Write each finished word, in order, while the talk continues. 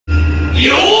Hey,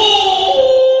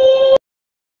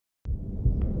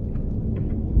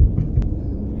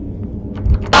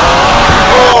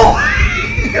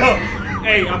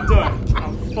 I'm done.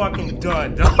 I'm fucking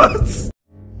done, dog.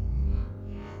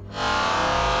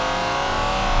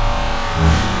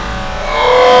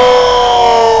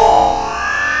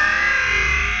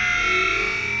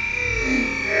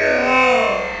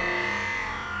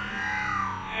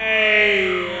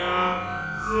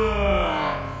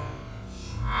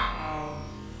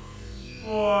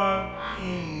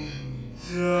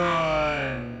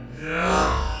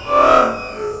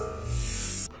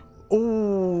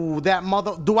 That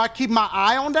mother, do I keep my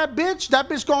eye on that bitch? That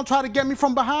bitch gonna try to get me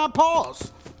from behind.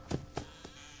 Pause.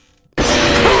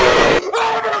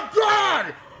 Oh my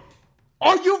God!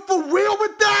 Are you for real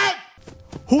with that?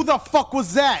 Who the fuck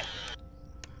was that?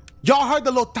 Y'all heard the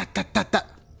little ta ta ta ta.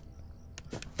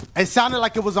 It sounded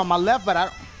like it was on my left, but I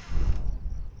don't.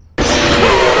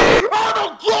 Oh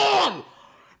my God!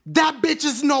 That bitch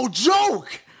is no joke.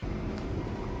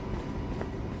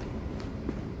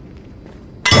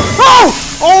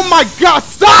 Oh my God,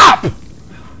 stop!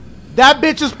 That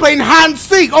bitch is playing hide and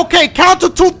seek. Okay, count to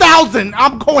 2,000.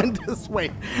 I'm going this way.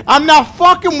 I'm not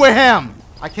fucking with him.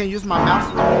 I can't use my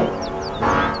mouse.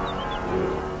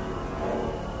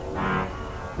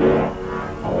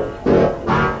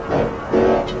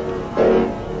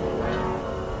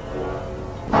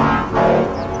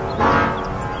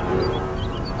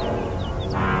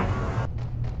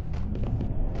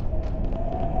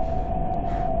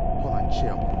 Hold on,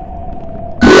 chill.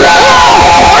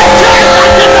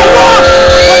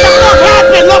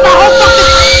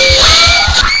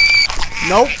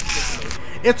 Nope.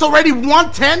 It's already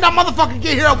 1:10. That motherfucker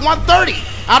get here at 1:30.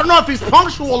 I don't know if he's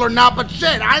punctual or not, but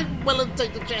shit, I ain't willing to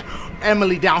take the chance.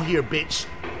 Emily down here, bitch.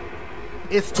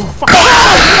 It's too far.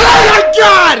 Oh my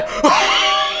God!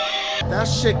 That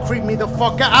shit creeped me the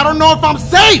fuck out. I don't know if I'm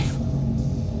safe.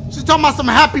 She's talking about some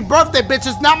happy birthday, bitch.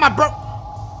 It's not my birthday.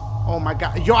 Oh my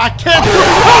God. Yo, I can't do it.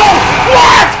 Oh,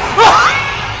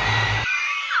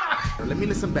 what? Let me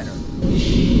listen better.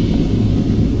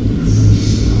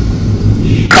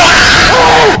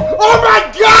 Oh my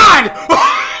God!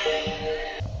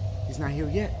 He's not here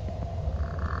yet.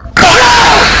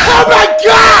 Oh my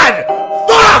God!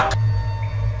 Fuck!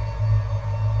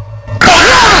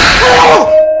 Oh,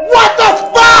 what the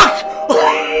fuck?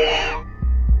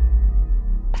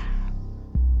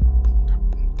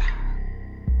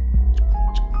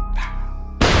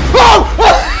 Oh!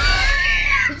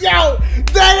 Yo,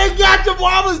 that ain't got the I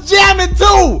was jamming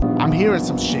too! I'm hearing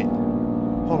some shit.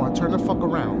 Hold on, turn the fuck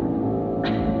around.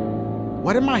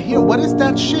 What am I hearing? What is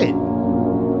that shit? Oh!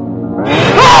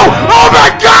 Oh my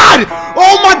God!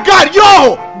 Oh my God!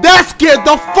 Yo! That scared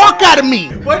the fuck out of me!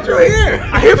 What'd you hear?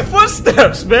 I hear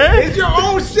footsteps, man. It's your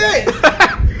own shit!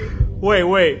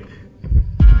 Wait.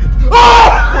 Oh!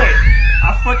 Quit.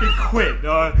 I fucking quit,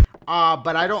 dog.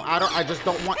 But I just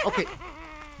don't want, okay.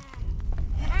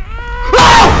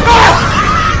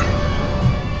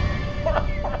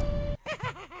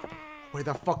 Where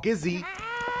the fuck is he?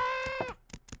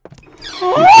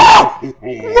 Oh!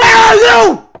 Where are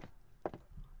you?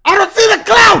 I don't see the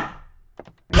cloud!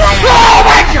 Oh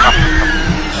my God!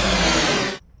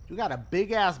 You got a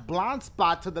big ass blind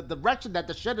spot to the direction that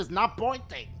the shit is not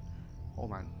pointing.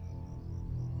 Hold on.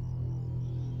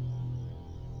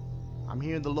 I'm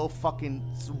hearing the little fucking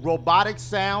robotic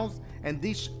sounds and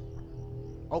these.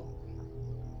 Oh.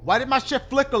 Why did my shit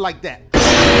flicker like that?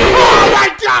 Oh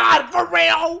my God! For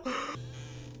real?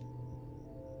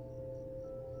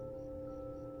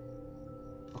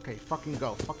 Okay, fucking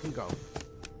go. Fucking go.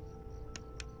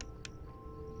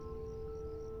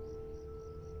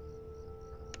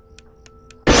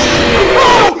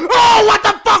 Oh! Oh! What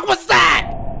the fuck was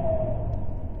that?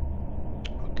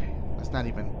 Okay, that's not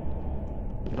even.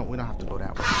 We don't have to go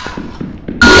that way.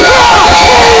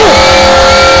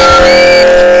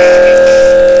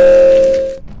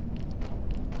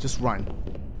 Just run.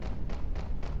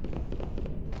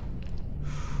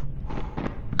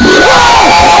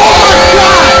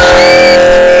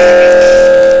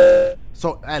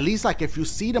 So at least like if you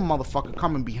see the motherfucker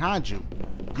coming behind you,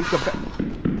 you could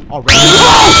already.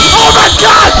 Oh my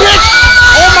God, bitch!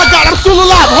 Oh my God, I'm still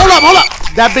alive. Hold up.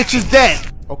 That bitch is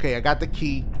dead. Okay, I got the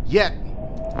key. Yet.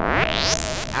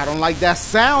 I don't like that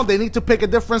sound. They need to pick a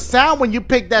different sound when you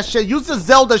pick that shit. Use the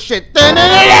Zelda shit. Use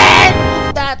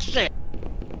that shit.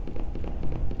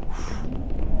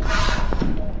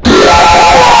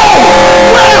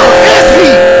 Where is he?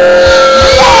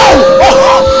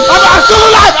 Oh, I'm still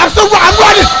alive. I'm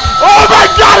running. Oh my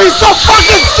God, he's so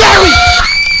fucking scary.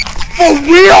 For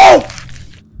real?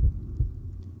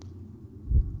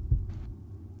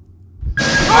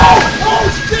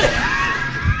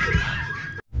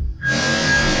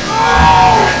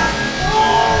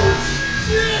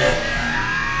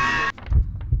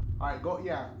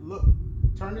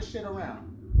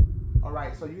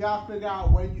 gotta figure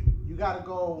out where you gotta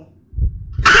go.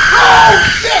 Oh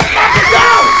shit! Knock it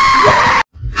down!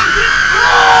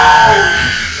 Oh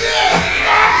shit!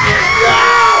 Knock it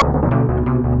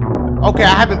down! Okay,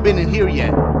 I haven't been in here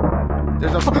yet.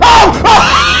 There's a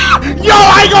Yo,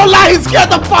 I ain't gonna lie, he scared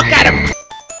the fuck out of me!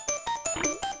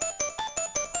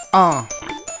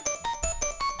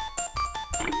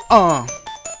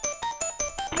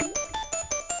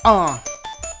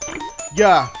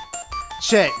 Yeah,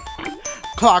 check.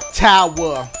 Clock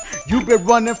tower. You been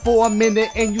running for a minute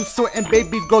and you sweating,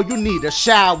 baby girl, you need a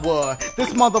shower.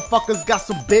 This motherfucker's got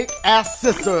some big ass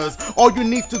scissors. All you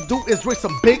need to do is raise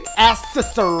some big ass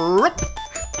scissors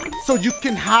so you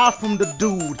can hide from the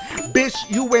dude. Bitch,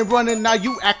 you ain't running now,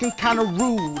 you acting kinda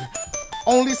rude.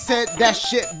 Only said that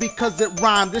shit because it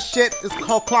rhymed. This shit is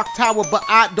called Clock Tower, but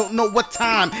I don't know what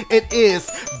time it is.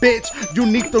 Bitch, you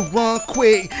need to run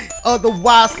quick.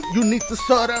 Otherwise, you need to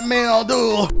shut the mail,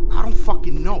 dude. I don't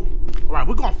fucking know. Alright,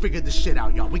 we're gonna figure this shit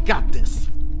out, y'all. We got this.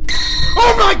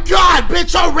 Oh my god,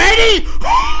 bitch, already?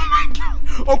 Oh my god.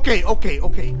 Okay.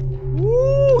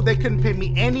 Woo, they couldn't pay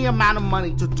me any amount of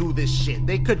money to do this shit.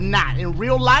 They could not. In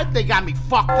real life, they got me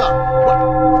fucked up. What?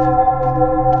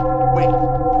 Wait.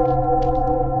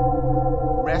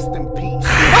 Rest in peace.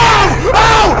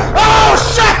 Oh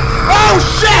shit! Oh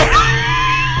shit!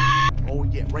 Oh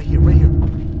yeah, right here.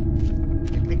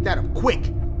 Hey, pick that up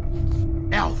quick.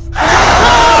 Elf.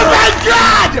 Oh my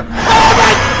god! Oh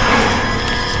my!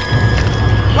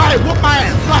 Go ahead, whoop my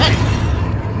ass. Go ahead.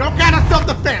 No kind of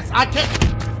self-defense. I can't.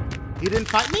 He didn't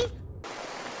fight me?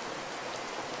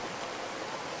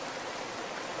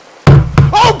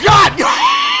 Oh god!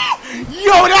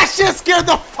 Yo, that shit scared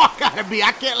the fuck out of me.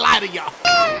 I can't lie to y'all.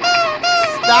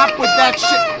 Stop with that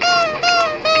shit.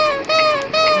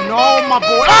 No, my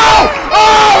boy.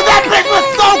 Oh, that bitch was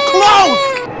so close.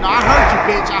 No, I heard you,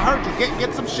 bitch. I heard you.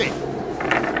 Get some shit.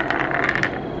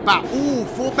 Ooh,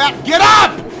 full back. Get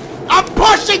up! I'm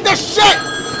pushing the shit.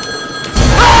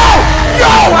 Oh, yo,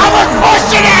 I was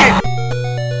pushing it.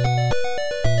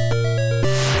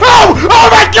 Oh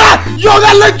my god! Yo,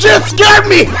 that legit scared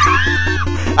me!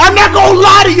 I'm not gonna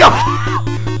lie to you!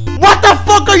 What the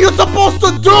fuck are you supposed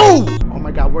to do? Oh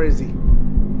my god, where is he?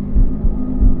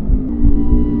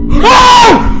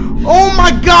 Oh! Oh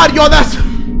my god, yo, that's...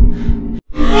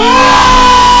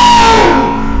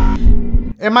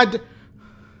 Am I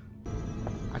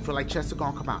feel like Chester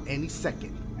gonna come out any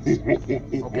second.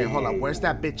 Okay, hold up, where's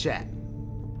that bitch at?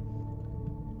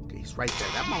 He's right there.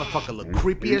 That motherfucker look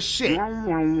creepy as shit.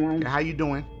 Okay, how you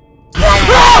doing?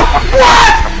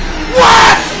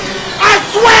 What? I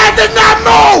swear I did not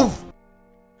move!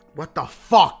 What the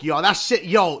fuck, yo? That shit,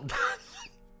 yo.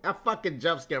 That fucking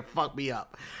jump scare fucked me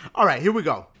up. Alright, here we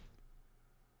go.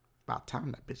 About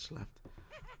time that bitch left.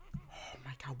 Oh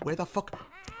my god, where the fuck?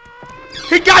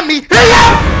 He got me! He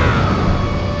left!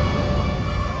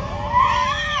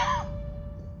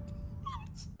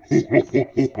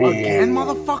 Again,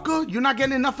 motherfucker? You're not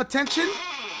getting enough attention?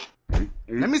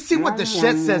 Let me see what the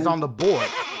shit says on the board.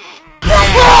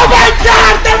 Oh my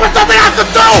god! There was something I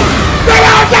could do!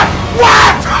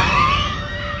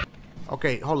 What?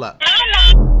 Okay, hold up.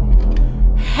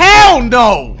 Hell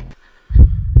no!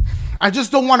 I just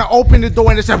don't want to open the door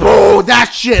and it said, oh,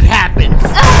 that shit happens.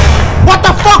 What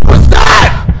the fuck was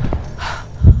that?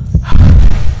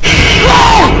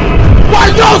 Oh! Why,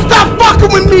 yo, stop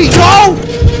fucking with me, yo!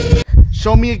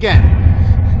 Show me again.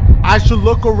 I should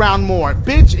look around more.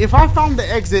 Bitch, if I found the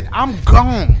exit, I'm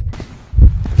gone.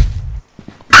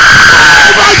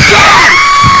 Oh my god!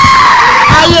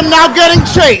 I am now getting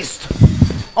chased.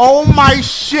 Oh my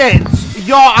shit.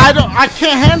 Yo, I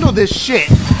can't handle this shit.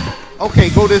 Okay,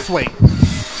 go this way.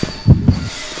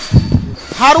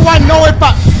 How do I know if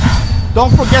I... Don't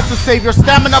forget to save your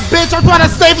stamina, bitch. I'm trying to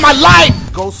save my life.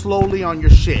 Go slowly on your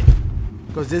shit.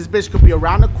 Because this bitch could be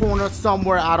around the corner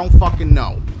somewhere, I don't fucking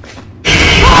know.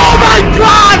 Oh my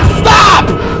god,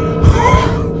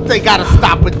 stop! They gotta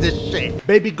stop with this shit.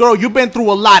 Baby girl, you've been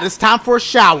through a lot. It's time for a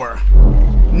shower.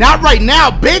 Not right now,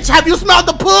 bitch. Have you smelled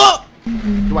the poop?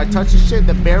 Do I touch the shit?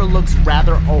 The bear looks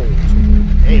rather old.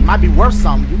 Hey, it might be worth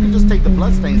something. You can just take the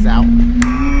bloodstains out.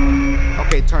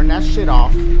 Okay, turn that shit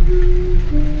off. Can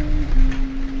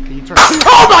you turn...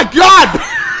 Oh my god!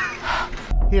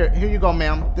 Here you go,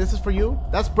 ma'am. This is for you.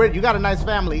 That's Brit. You got a nice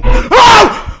family.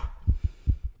 Oh!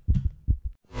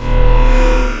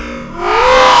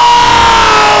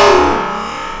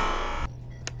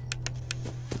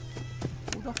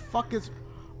 Who the fuck is...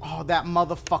 Oh, that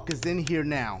motherfucker's in here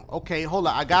now. Okay, hold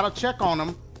on. I gotta check on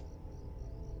him.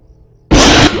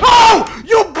 Oh!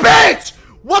 You bitch!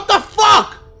 What the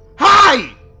fuck?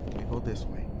 Hi! Okay, go this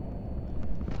way.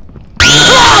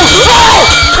 Oh!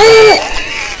 Oh!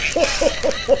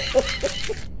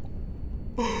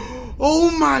 Oh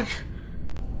my.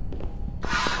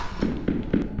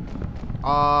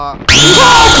 Oh,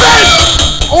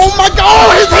 bitch! Oh my god!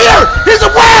 Oh, he's here! He's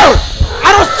aware!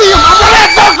 I don't see him! I'm running in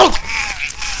circles!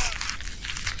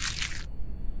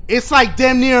 It's like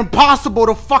damn near impossible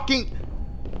to fucking...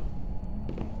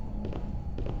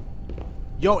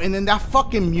 Yo, and then that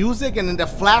fucking music and then the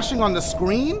flashing on the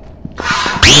screen? No!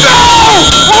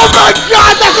 Oh my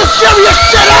god! That's the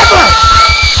scariest shit ever!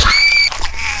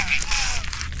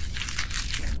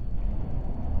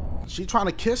 She trying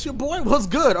to kiss your boy? What's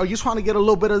good? Are you trying to get a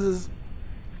little bit of this?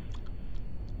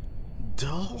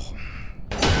 Duh.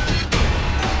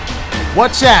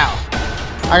 Watch out.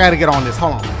 I gotta get on this.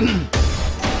 Hold on.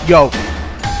 Yo,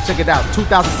 check it out.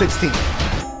 2016.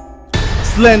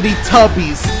 Slendy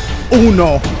Tubbies.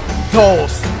 Uno.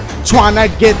 Dos. Trying to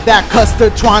get that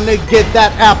custard. Trying to get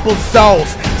that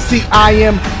applesauce. See, I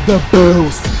am the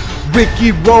boss.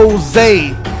 Ricky Rose.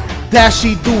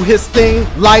 Dashie do his thing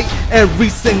like every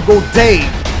single day.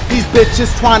 These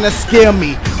bitches trying to scare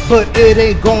me, but it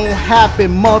ain't gonna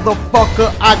happen,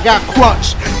 motherfucker. I got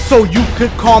crunch, so you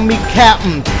could call me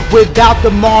Captain without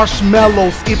the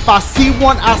marshmallows. If I see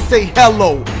one, I say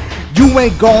hello. You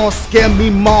ain't gonna scare me,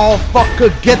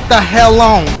 motherfucker. Get the hell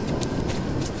on.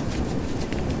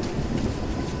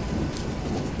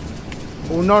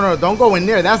 Oh no, don't go in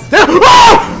there. That's dead.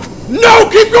 Oh! No,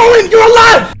 keep going. You're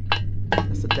alive.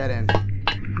 That's a dead end.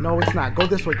 No, it's not. Go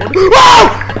this way. Go this way.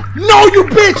 Oh! No, you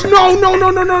bitch! No.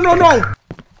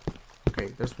 Okay,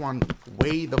 there's one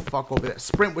way the fuck over there.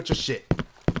 Sprint with your shit.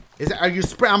 Are you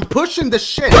sprint? I'm pushing the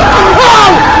shit. Oh!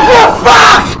 Oh,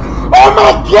 fuck! Oh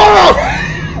my god!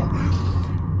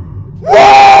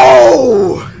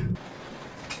 Whoa!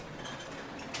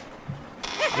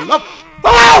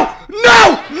 Oh!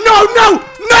 No!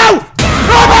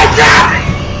 Oh my god!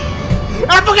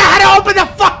 I forgot how to open the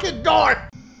fucking door!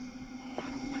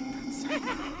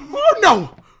 Oh no!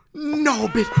 No,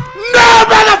 bitch! No,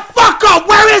 motherfucker!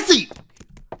 Where is he?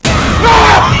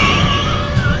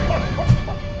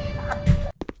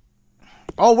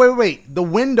 Oh, wait. The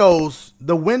windows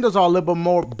are a little bit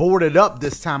more boarded up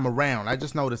this time around. I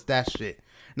just noticed that shit.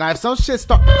 Now, if some shit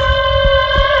start...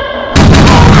 Oh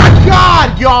my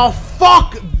god, y'all!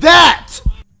 Fuck that!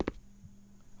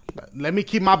 Let me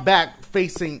keep my back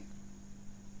facing...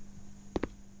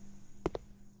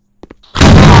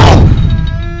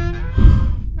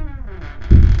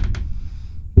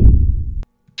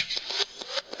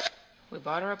 We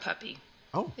bought her a puppy.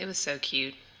 Oh. It was so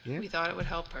cute. Yeah. We thought it would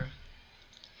help her.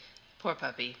 Poor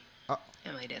puppy.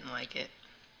 Emily didn't like it.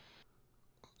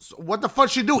 So what the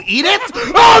fuck she do? Eat it?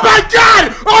 Oh my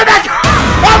god! Oh my god!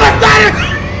 Oh my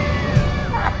god!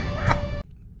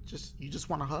 You just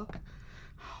want a hug?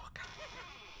 Oh god.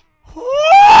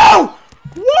 Whoa!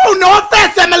 Whoa! No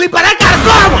offense, Emily, but I gotta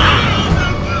go!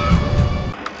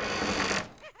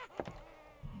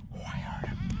 Oh, I heard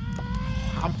him.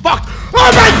 I'm fucked.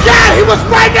 Oh my god! He was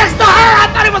right next to her! I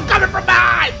thought he was coming from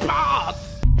behind! Boss!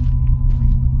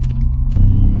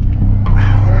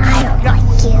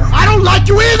 I don't like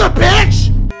you either,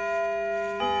 bitch!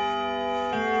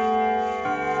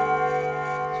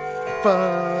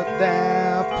 Fuck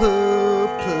that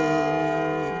poo-poo.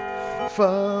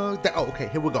 Fuck that. Oh, okay,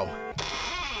 here we go.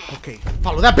 Okay,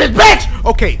 follow that bitch!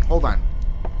 Okay, hold on.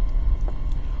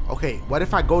 Okay, what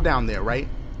if I go down there, right?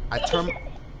 I turn...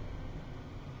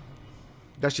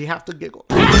 Does she have to giggle?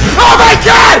 Oh my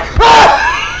god!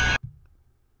 Ah!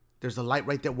 There's a light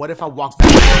right there. What if I walk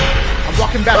back? I'm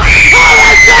walking back. Oh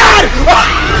my god!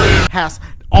 Ah! Has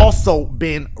also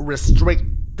been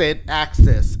restricted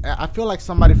access. I feel like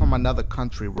somebody from another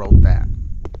country wrote that.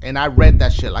 And I read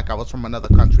that shit like I was from another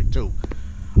country too.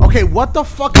 Okay, what the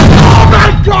fuck? Oh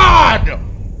my god!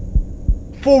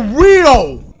 For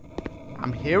real!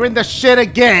 I'm hearing the shit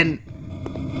again.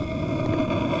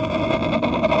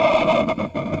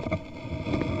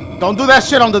 Don't do that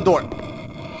shit on the door.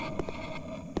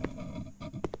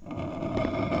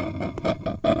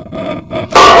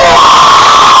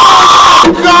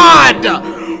 Oh God!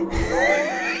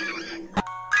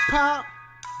 Pop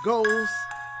goes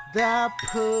that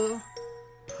poo.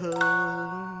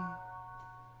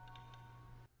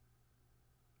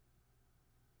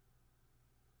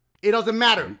 It doesn't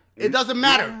matter. It doesn't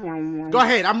matter. Go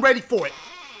ahead. I'm ready for it.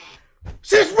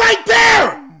 She's right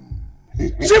there!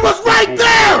 She was right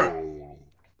there!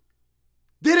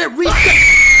 Did it reset?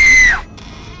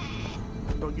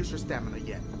 Don't use your stamina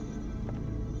yet.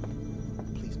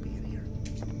 Please be in here.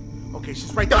 Okay,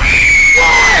 she's right there.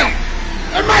 Why?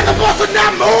 Am I supposed to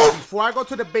not move? Before I go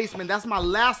to the basement, that's my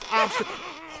last option.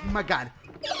 Oh my god.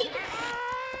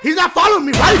 He's not following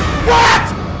me, right?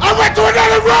 What? I went to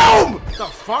another room! The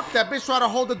fuck? That bitch tried to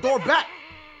hold the door back.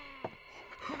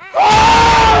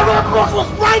 Oh, the cross was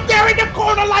right there in the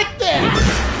corner like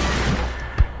this!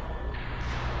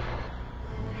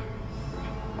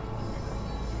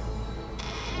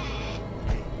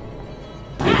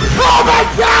 Oh my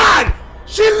god!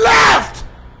 She left!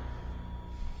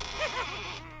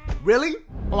 Really?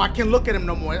 Oh, I can't look at him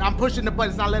no more. I'm pushing the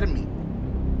button, it's not letting me.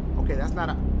 Okay, that's not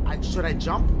a... should I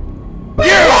jump? Oh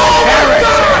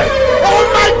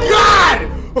my god!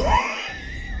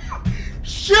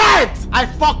 Shit! I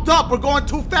fucked up. We're going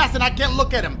too fast and I can't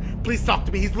look at him. Please talk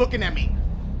to me. He's looking at me.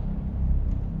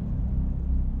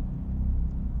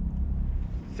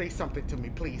 Say something to me,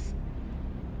 please.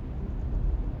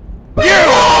 Oh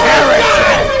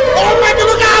my god,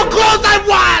 look how close I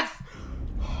was!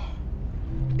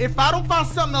 If I don't find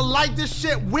something to light this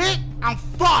shit with, I'm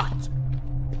fucked.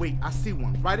 Wait, I see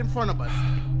one right in front of us.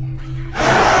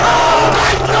 Oh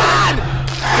my god!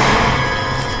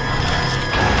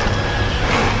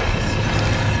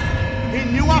 He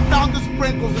knew I found the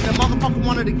sprinkles and the motherfucker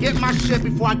wanted to get my shit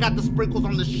before I got the sprinkles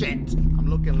on the shit. I'm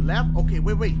looking left. Okay,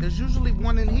 wait. There's usually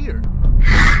one in here.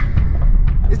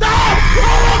 Is that?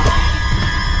 Oh!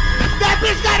 That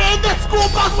bitch got in the school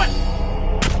bus with.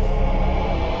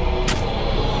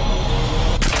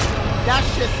 That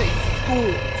shit say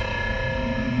school.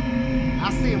 I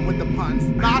see him with the puns.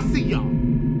 Now I see y'all.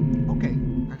 Okay,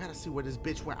 I gotta see where this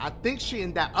bitch went. I think she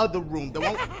in that other room. The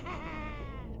one.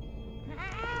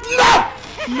 No!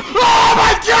 Oh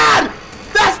my god!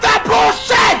 That's that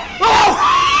bullshit! Oh!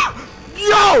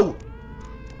 Yo!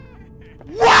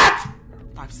 What?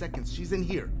 5 seconds. She's in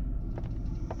here.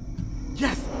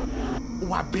 Yes.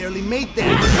 Oh, I barely made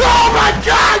that. Oh my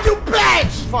god, you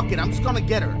bitch! Fuck it, I'm just gonna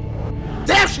get her.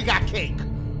 Damn, she got cake.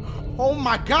 Oh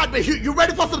my god, man, you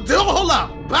ready for some deal? Hold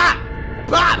up. Bop!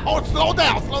 Oh, slow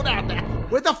down now.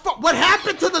 Where the fuck? What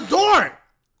happened to the door?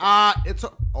 It's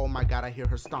a... Oh my god, I hear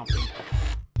her stomping.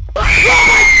 Oh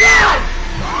my god!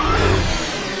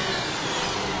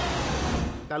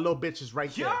 That little bitch is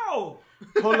right there. Yo!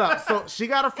 Hold up, so she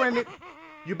got a friend.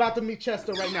 You about to meet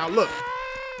Chester right now. Look.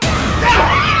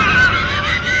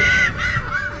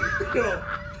 Yo.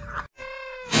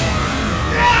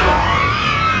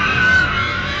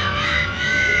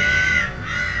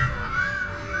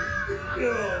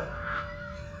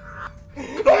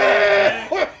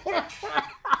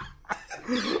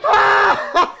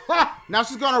 Now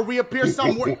she's gonna reappear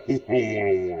somewhere.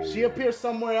 She appears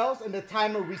somewhere else and the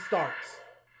timer restarts.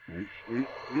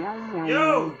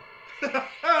 Yo!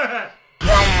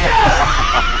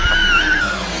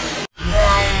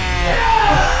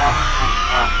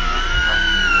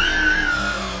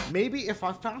 Maybe if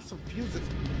I found some fuses.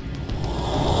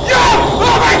 Yo!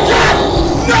 Oh my god!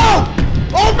 No!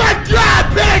 Oh my god,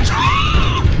 bitch!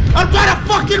 I'm trying to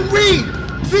fucking read!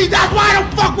 See, that's why I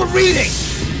don't fuck with reading!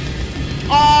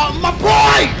 My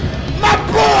boy! My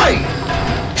boy!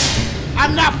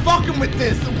 I'm not fucking with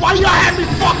this. Why y'all have me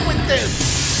fuck with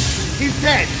this? He's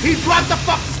dead. He dropped the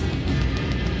fuck.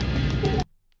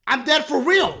 I'm dead for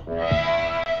real. Oh,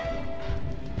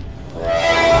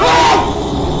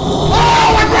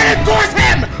 I'm running towards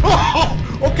him. Oh,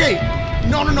 okay.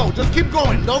 No. Just keep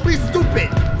going. Don't be stupid.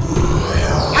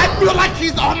 I feel like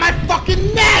he's on my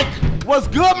fucking neck. What's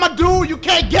good, my dude? You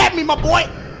can't get me, my boy.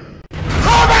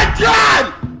 Oh my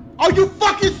god! Are you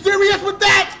fucking serious with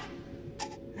that?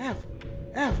 F.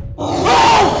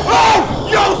 Oh!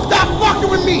 Yo, stop fucking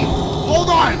with me! Hold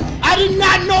on. I did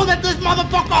not know that this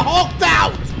motherfucker hulked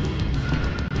out!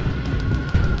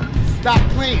 Stop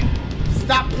playing.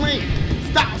 Stop playing.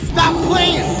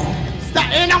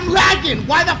 And I'm lagging.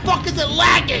 Why the fuck is it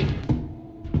lagging?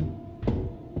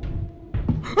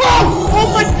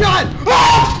 Oh my god!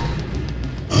 Oh!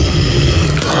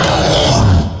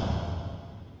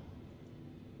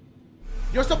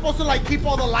 You're supposed to like keep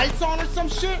all the lights on or some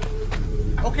shit?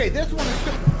 Okay, this one is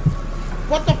still...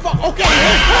 What the fuck? Okay,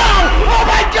 oh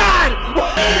my god!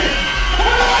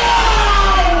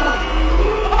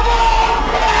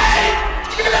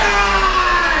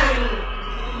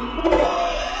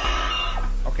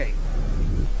 Okay.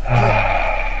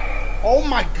 Oh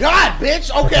my god, bitch!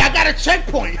 Okay, I got a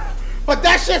checkpoint. But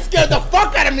that shit scared the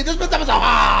fuck out of me. This bitch was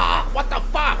what the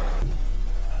fuck?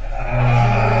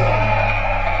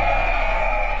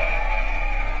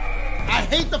 I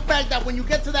hate the fact that when you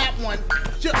get to that one,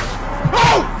 just...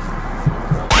 Oh!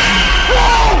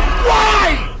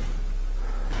 Why?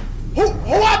 Who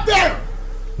up there?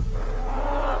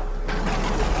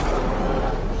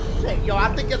 Shit, yo,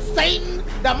 I think it's Satan.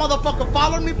 That motherfucker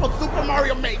followed me from Super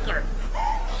Mario Maker.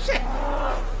 Shit.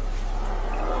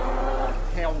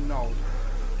 Hell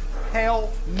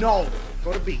no.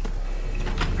 Go to B.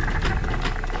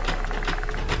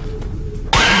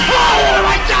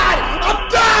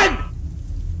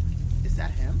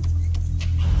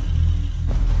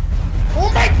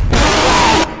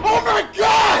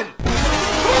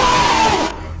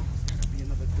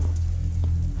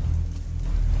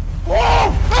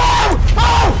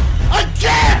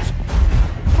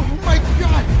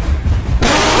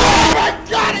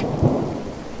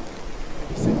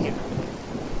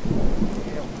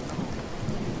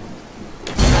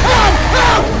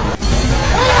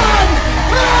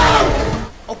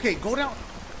 Okay, go down.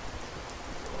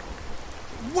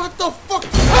 What the fuck?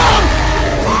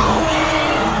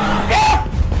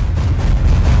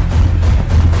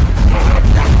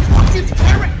 That fucking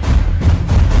carrot!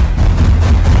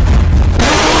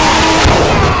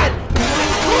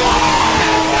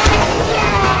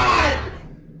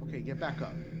 Okay, get back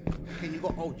up. Can you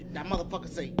go? Oh, that motherfucker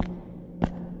say.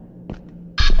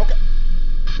 Okay.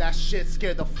 That shit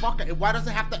scared the fuck out. Why does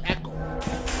it have to echo?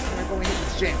 Can I go and hit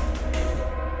this jam?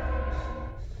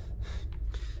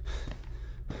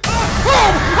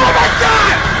 Oh my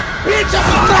god! Bitch, I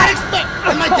did not expect.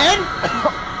 Am I dead?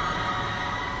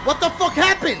 What the fuck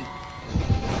happened?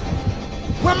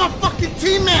 Where my fucking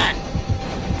team at?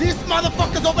 These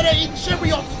motherfuckers over there eating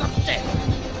Cheerios or some shit.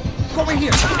 Go in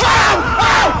here. Oh!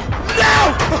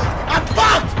 No! I'm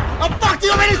fucked! I'm fucked! He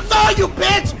already saw you,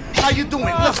 bitch! How you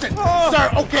doing? Listen,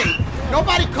 sir, okay.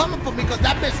 Nobody coming for me because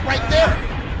that bitch right there.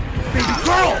 Baby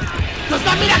girl! Does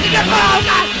that mean I can get oh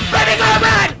god! Baby girl,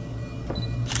 man!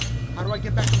 How do I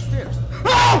get back upstairs?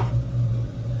 Oh!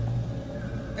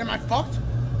 Am I fucked?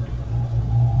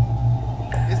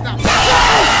 It's not.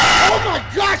 Oh my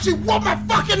god, she whooped my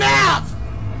fucking ass!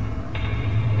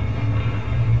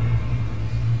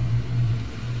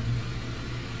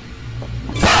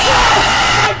 Oh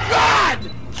my god!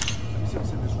 Let me see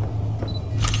what's in this room.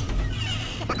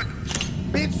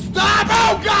 Bitch, stop!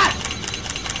 Oh god!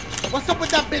 What's up with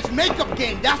that bitch makeup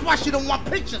game? That's why she don't want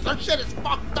pictures. Her shit is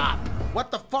fucked up. What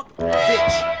the fuck?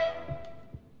 Bitch.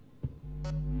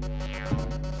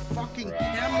 Fucking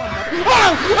camera.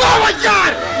 Oh! Oh my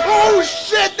god! Oh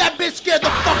shit! That bitch scared the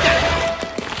fuck out of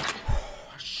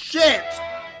me. Shit!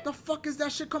 The fuck is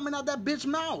that shit coming out that bitch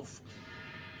mouth?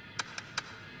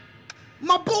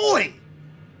 My boy!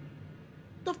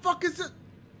 The fuck is it?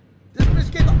 This bitch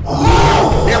scared the.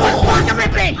 Oh! He was fucking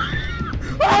with me!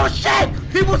 Oh shit!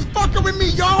 He was fucking with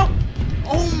me, y'all!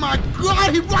 Oh my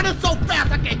god! He running so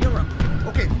fast I can't hear him.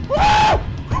 Okay. Oh!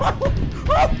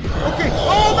 Okay.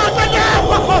 Oh my god! No!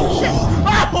 Oh shit!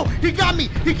 Oh! He got me!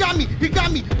 He got me! He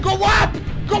got me! Go up!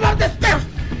 Go up the stairs!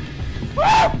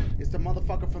 Oh! It's the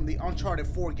motherfucker from the Uncharted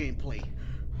 4 gameplay.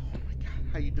 Oh my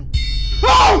god! How you doing?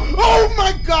 Oh! Oh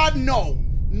my god! No!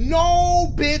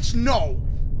 No, bitch! No!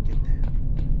 Get that.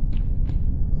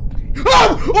 Okay.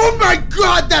 Oh! Oh my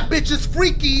god! That bitch is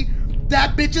freaky!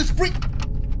 That bitch is freaky!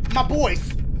 My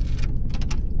boys.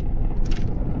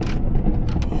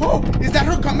 Oh, is that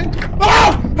her coming?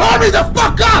 Oh, hurry the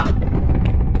fuck up!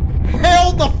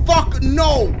 Hell the fuck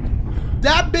no!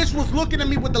 That bitch was looking at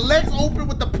me with the legs open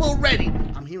with the pull ready.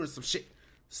 I'm hearing some shit.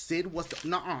 Sid, what's the...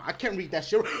 Nuh-uh, I can't read that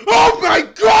shit. Oh my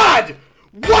god!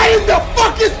 What in the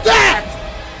fuck is that?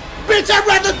 Bitch, I'd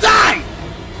rather die!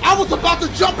 I was about to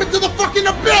jump into the fucking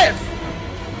abyss!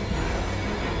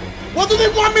 What do they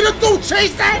want me to do,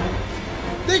 chase it?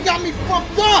 They got me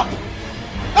fucked up!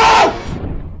 Oh!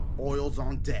 Oil's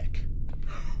on deck.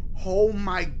 Oh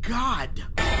my god!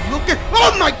 Look at...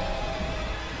 Oh my...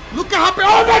 Look at how...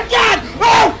 Oh my god!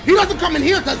 Oh! He doesn't come in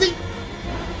here, does he?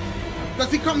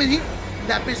 Does he come in here?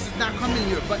 That bitch does not come in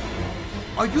here, but...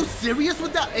 Are you serious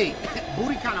with that? Hey,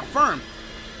 booty kind of firm.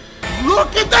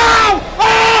 Look at that!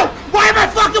 Oh! Why am I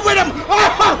fucking with him?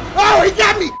 Oh! Oh, he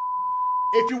got me!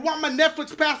 If you want my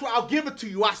Netflix password, I'll give it to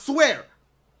you, I swear.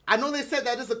 I know they said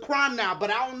that is a crime now,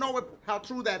 but I don't know how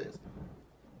true that is.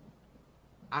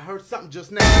 I heard something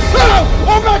just now. Oh!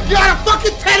 Oh my god, a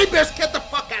fucking teddy bear scared the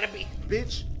fuck out of me!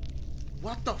 Bitch,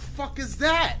 what the fuck is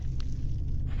that?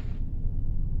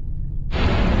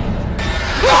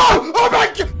 Oh! Oh my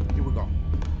god! Here we go.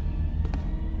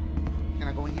 Can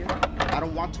I go in here? I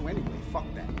don't want to anyway, fuck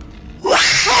that. Oh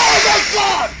my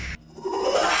god!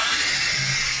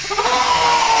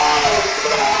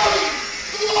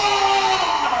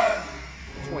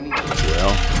 20.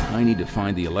 Well, I need to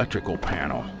find the electrical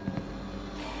panel.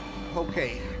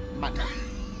 Okay,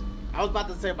 I was about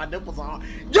to say my nipples are hard.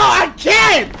 Yo, I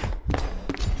can't!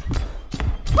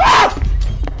 Ah!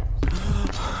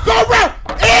 Go around!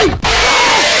 Eat!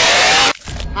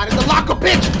 How did the locker,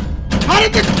 bitch? How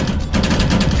did this?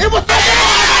 It was so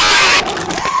bad!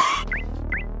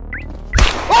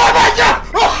 Oh my god!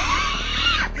 Oh!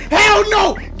 Hell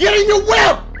no! Get in your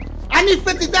whip! I need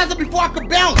 50,000 before I can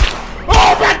bounce!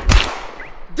 Oh my!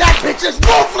 That bitch is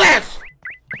ruthless!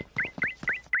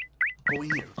 Go in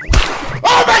here. Go in here.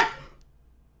 Oh my!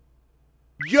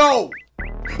 Yo!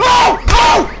 Oh!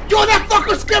 Oh! Yo, that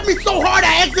fucker scared me so hard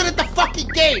I exited the fucking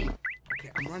game!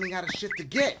 Okay, I'm running out of shit to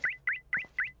get.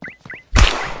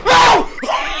 Oh!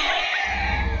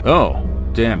 Oh,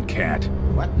 damn cat.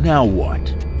 What? Now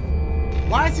what?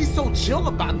 Why is he so chill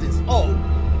about this? Oh,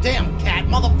 damn cat,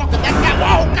 motherfucker, that cat!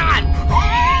 Oh God!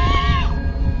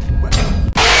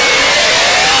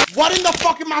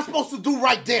 fuck am I supposed to do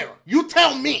right there? You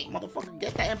tell me. Motherfucker,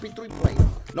 get the MP3 player.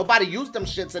 Nobody use them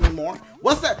shits anymore.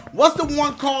 What's that? What's the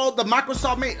one called the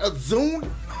Microsoft made? A Zune?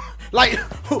 Like,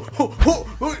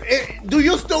 do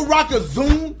you still rock a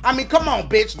Zune? I mean, come on,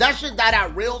 bitch. That shit died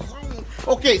out real soon.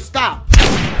 Okay, stop.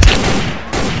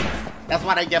 That's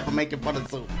what I get for making fun of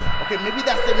Zune. Okay, maybe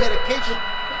that's their medication.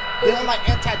 They don't like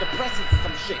antidepressants or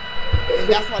some shit. And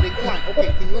that's why they crying.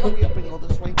 Okay, can you hurry up and go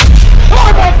this way?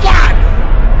 Oh my God!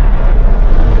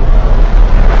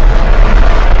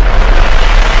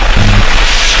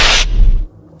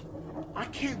 I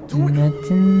can't do it.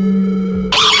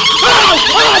 Nothing. Oh!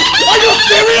 Are you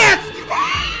serious?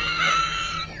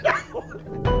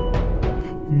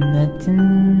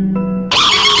 Nothing.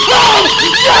 Oh!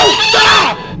 No!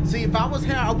 Stop! See, if I was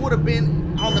here, I would have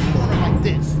been on the corner like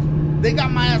this. They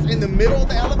got my ass in the middle of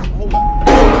the elevator. Hold on.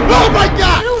 Oh my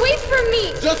God! No, wait for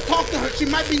me. Just talk to her. She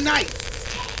might be nice.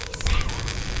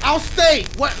 I'll stay.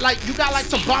 What? Like you got like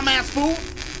some bum ass food?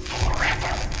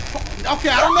 Okay,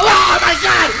 I don't know. Oh my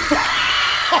God!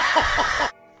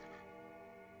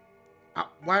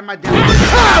 Why am I down?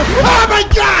 Oh my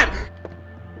God!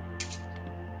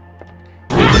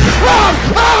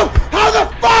 Oh! How the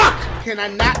fuck? Can I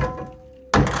not?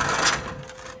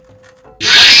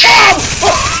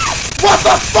 What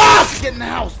the fuck? Get in the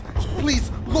house.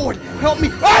 Please, Lord, help me.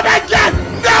 Oh my God!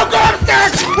 No, go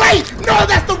upstairs! Wait! No,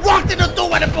 that's the wrong thing to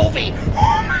do in a movie!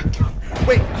 Oh my God!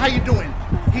 Wait, how you doing?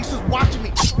 He's just watching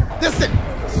me. Listen,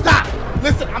 stop!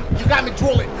 Listen, you got me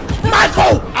drooling.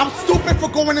 Michael! I'm stupid for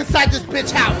going inside this bitch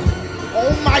house.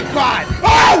 Oh my God!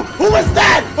 Oh! Who is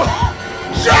that?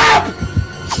 Jump!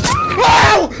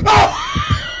 Oh! Oh!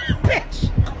 Bitch!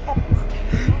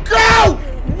 Go!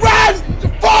 Run!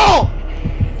 Fall!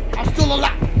 I'm still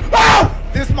alive. Oh!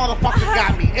 This motherfucker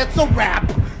got me. It's a wrap.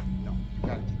 No, you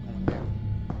gotta keep going down.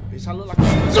 Bitch, I look like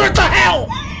what the hell?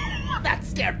 That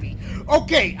scared me.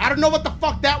 Okay, I don't know what the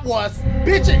fuck that was.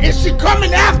 Bitch, is she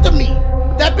coming after me?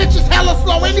 That bitch is hella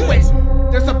slow anyways.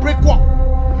 There's a brick wall.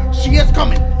 She is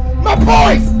coming. My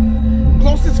boys!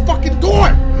 Close this fucking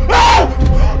door. Oh!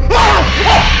 Oh!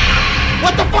 Oh!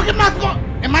 What the fuck am I supposed?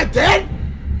 Am I dead?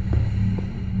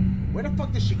 Where the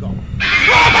fuck did she go?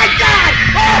 Oh my God!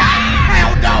 Oh!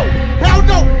 Hell no! Hell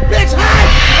no! Bitch, hide!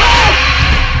 Oh!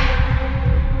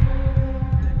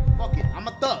 Fuck it, I'm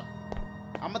a thug.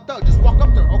 I'm a thug. Just walk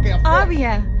up there. Okay, of course.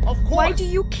 Aria, Of course. why do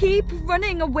you keep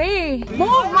running away? Move,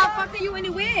 motherfucker, you in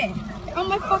the way. On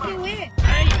my fucking way.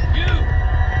 Hey, you!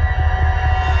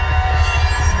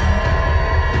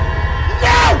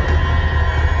 No!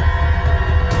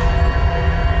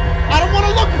 I don't want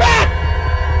to look back!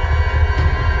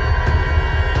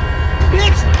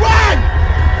 Bitch, run!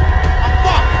 I'm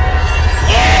fucked.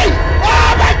 Hey!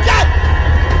 Oh my God!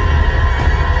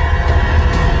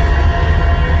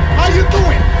 How you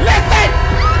doing? Listen!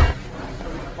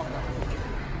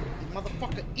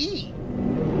 Motherfucker E.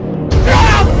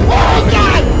 Oh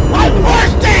God! I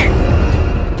pushed it!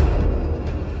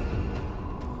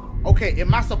 Okay,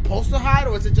 am I supposed to hide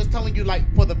or is it just telling you like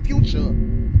for the future?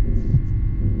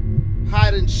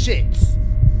 Hiding shits.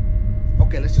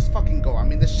 Okay, let's just fucking go. I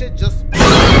mean, the shit just...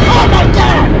 Oh my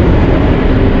God!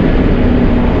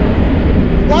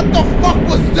 What the fuck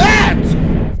was that?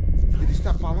 Did he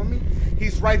stop following me?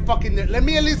 He's right fucking there. Let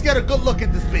me at least get a good look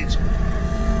at this bitch.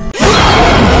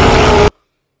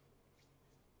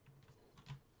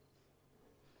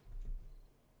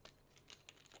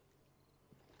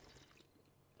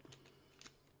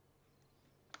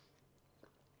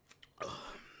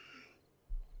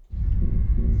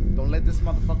 Don't let this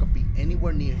motherfucker be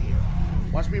anywhere near here.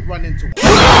 Watch me run into him.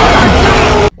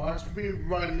 Watch me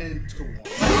run into him.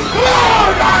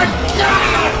 Oh my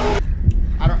God!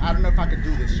 I don't know if I can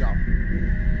do this, y'all.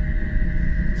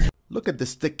 Look at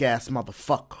this thick ass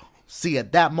motherfucker. See,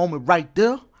 at that moment right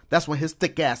there, that's when his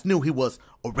thick ass knew he was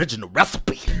original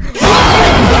recipe.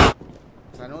 I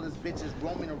know this bitch is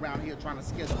roaming around here trying to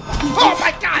scare the fuck. Oh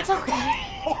my God! It's okay.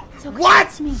 It's okay. What?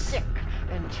 It's me. Sick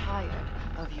and tired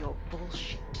of your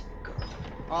bullshit, girl.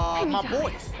 My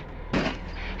boys.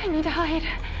 I need to hide.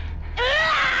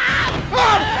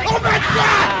 Oh my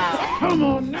God! Come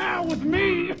on now with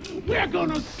me. We're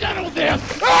gonna settle this.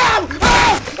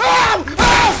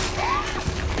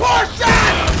 Poor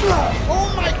shot!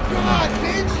 Oh my God,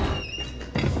 bitch!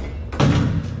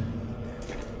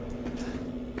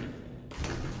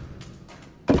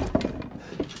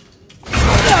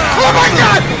 Oh my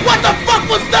God! What the fuck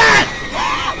was that?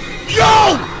 Yo!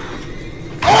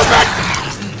 Oh my!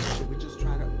 Should we just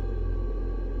try to?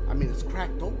 I mean, it's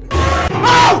cracked open.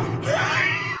 Oh!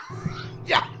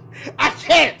 Yeah, I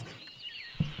can't.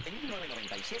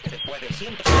 Oh!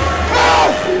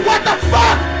 What the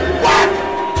fuck? What?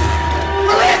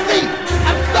 Where is he?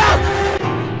 I'm stuck!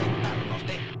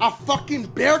 A fucking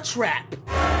bear trap.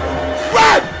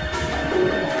 Run!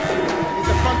 Is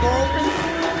the front door open?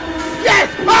 Yes!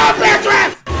 Oh, bear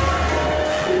traps!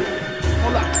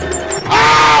 Hold on.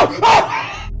 Oh! Oh!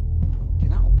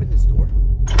 Can I open this door?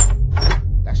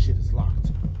 That shit is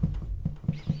locked.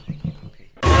 Okay.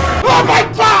 Oh my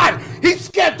god! He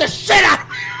scared the shit out of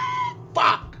me!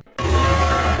 Fuck!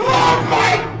 Oh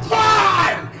my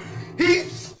god! He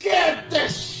scared the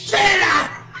shit out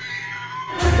of me!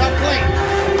 Stop playing.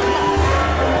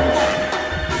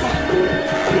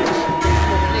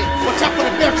 Watch out for the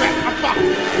bear trap. I'm fucked.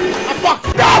 I'm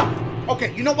fucked. No! Okay,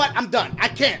 you know what? I'm done. I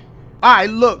can't. All right,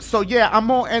 look. So, yeah, I'm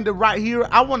going to end it right here.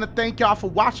 I want to thank y'all for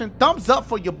watching. Thumbs up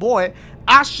for your boy.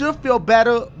 I should feel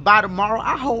better by tomorrow,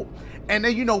 I hope. And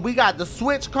then, you know, we got the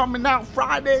Switch coming out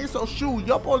Friday. So, shoot,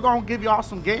 your boy going to give y'all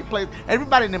some gameplays.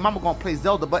 Everybody and their mama going to play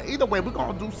Zelda. But either way, we're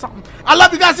going to do something. I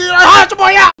love you guys. See you later. Your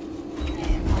boy out. Oh,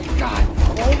 my God.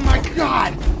 Oh, my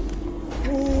God.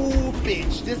 Ooh,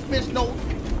 bitch. This bitch knows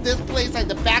this place like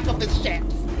the back of his shaft.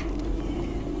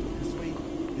 This way.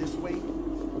 This way.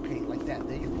 Okay, like that.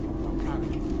 There you go. I'm proud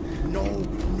of you. No,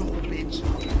 no, bitch.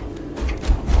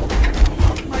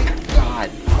 Oh, my God.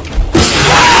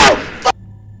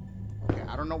 Okay,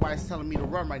 I don't know why it's telling me to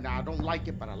run right now. I don't like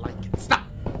it, but I like it. Stop.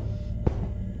 Do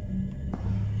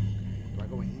I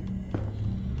go in here?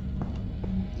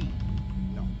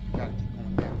 No, you gotta keep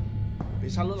going down.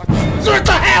 Bitch, I look like what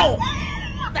the hell?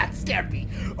 That scared me.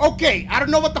 Okay, I don't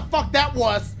know what the fuck that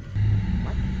was.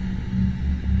 What?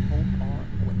 Hold on.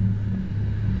 Wait.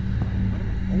 What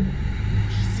am I? Oh,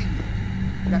 she see me.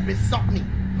 That bitch saw me.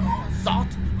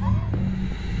 Salt?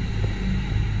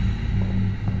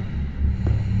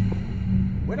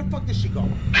 Where the fuck did she go?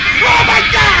 Oh my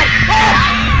god! Oh!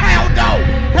 Hell no!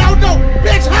 Hell no!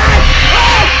 Bitch, hide!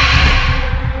 Oh!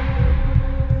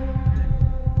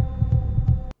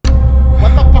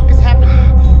 What the fuck is happening?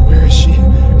 Where is she?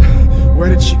 Where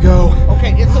did she go?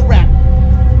 Okay, it's a wrap.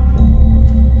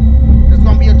 There's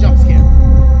gonna be a jump scare.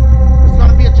 There's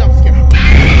gonna be a jump scare.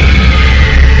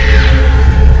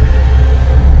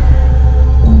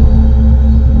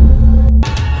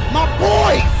 My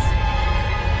boys!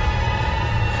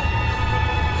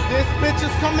 This bitch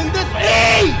is coming this way.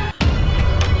 Hey!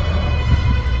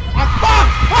 I'm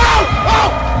fucked! Oh!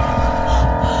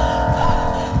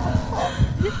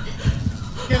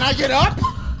 Oh! Can I get up?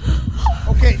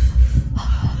 Okay.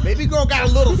 Baby girl got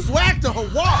a little swag to her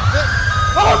walk.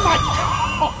 Oh my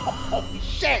god! Holy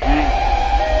shit!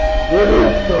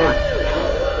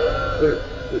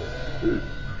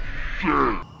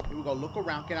 Here we go. Look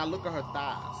around. Can I look at her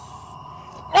thighs?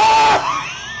 Oh!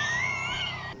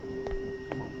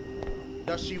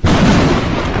 Does she?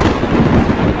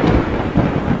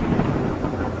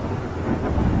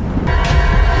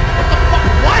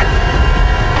 What?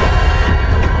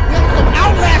 We have some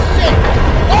Outlast shit.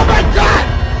 Oh my god!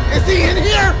 Is he in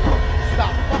here?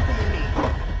 Stop fucking with me.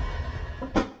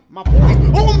 My boy.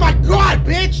 Oh my god,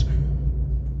 bitch!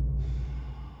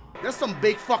 There's some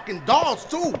big fucking dolls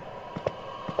too.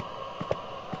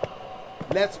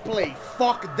 Let's play.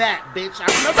 Fuck that, bitch. I'm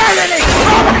Emily!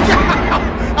 Oh my god!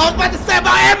 I was about to say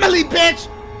about Emily, bitch!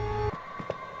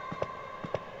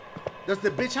 Does the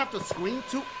bitch have to scream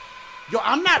too? Yo,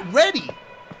 I'm not ready.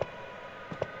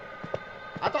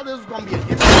 I thought this was gonna be a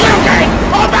gift. Okay!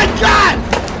 Oh my god!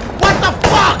 What the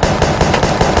fuck?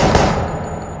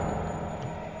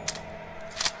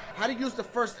 How to use the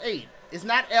first aid? It's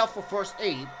not L for first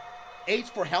aid. H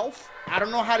for health. I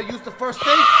don't know how to use the first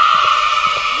aid.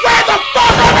 Where the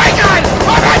fuck? Oh my god!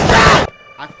 Oh my god!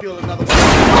 I feel another one.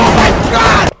 Oh my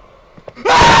god!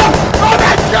 Oh, oh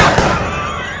my god!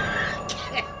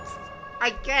 I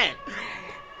can't.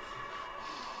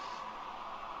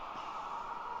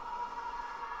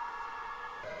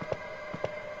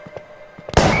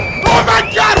 Oh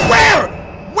my god! Where?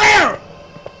 Where?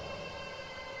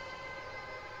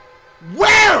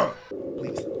 Where?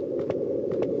 Please.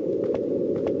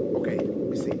 Okay, let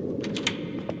me see.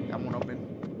 That one open.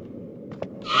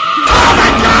 Oh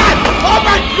my god! Oh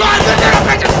my god! The little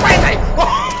bitch is crazy!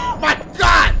 Oh my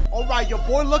god! Alright, your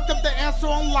boy looked up the answer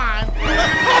online.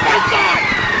 Oh my god!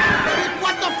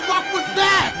 What the fuck was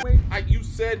that? Wait, You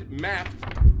said map.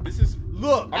 This is.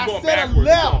 look, I'm I going said backwards. a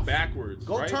left. I'm going backwards.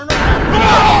 Go right? turn around.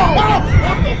 Oh!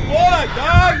 What the fuck,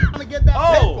 dog? I'm gonna get that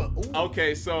Oh! paper. Ooh.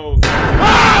 Okay, so.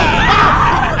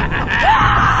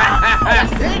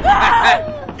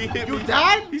 He hit You me.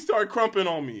 died? He started crumping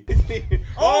on me.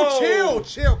 Oh,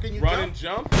 chill. Can you Run jump? and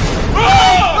jump.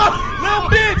 Oh! Little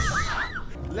bitch!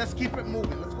 Let's keep it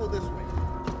moving. Let's go this way.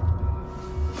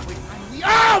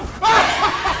 Oh!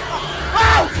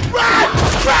 Oh! Run!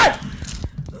 Run!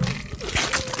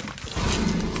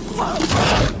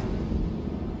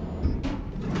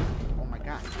 Oh my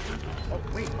god. Oh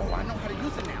wait, oh I know how to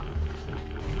use it now.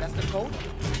 That's the code?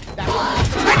 That's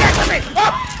right next to me!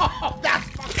 Oh, that's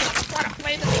fucking I'm trying to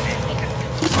play this shit.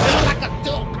 It looks like a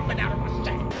dude coming out of my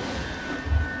shit.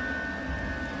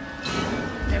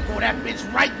 There go that bitch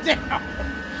right there. Oh,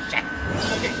 shit.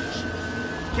 Okay.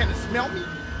 Can it smell me?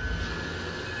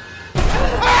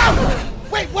 Oh!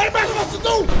 Wait, what am I supposed to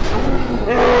do?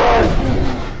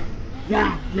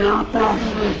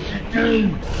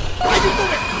 Why you do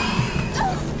it?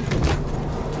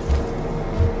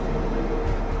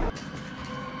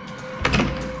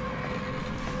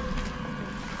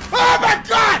 Oh my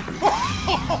god!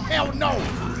 Oh, hell no!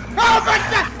 Oh my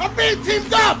god! I'm being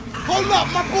teamed up! Hold up,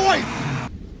 my boys!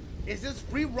 Is this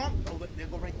free run? Oh, they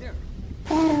go right there.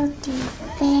 That'll do.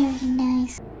 Very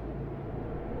nice.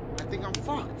 I think I'm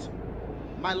fucked.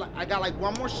 I got like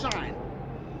one more shine.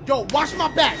 Yo, watch my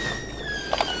back.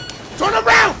 Turn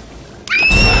around!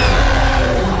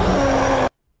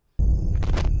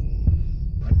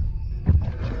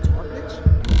 Target?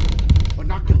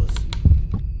 Binoculars.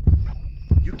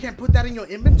 You can't put that in your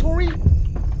inventory?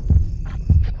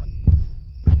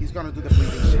 He's gonna do the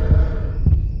breathing shit.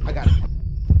 I got it.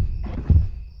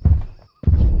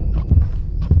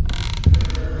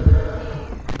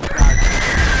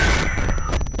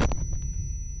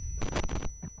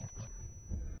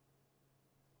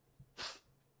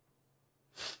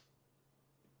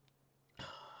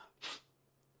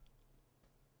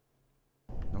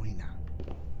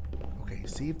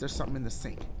 See if there's something in the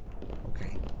sink.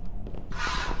 Okay.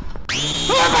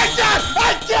 Oh my god!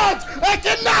 I can't! I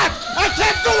cannot! I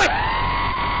can't do it!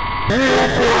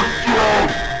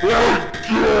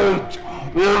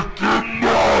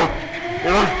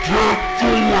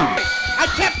 I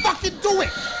can't fucking do it!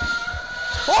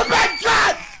 Oh my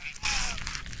god!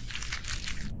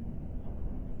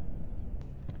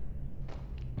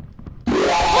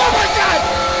 Oh my god!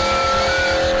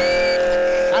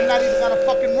 I'm not even gonna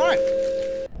fucking run.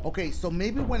 Okay, so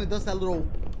maybe when it does that little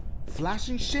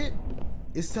flashing shit,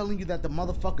 it's telling you that the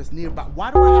motherfucker's nearby. Why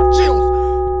do I have chills?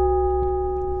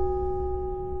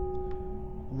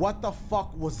 What the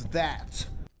fuck was that?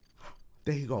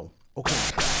 There you go. Okay.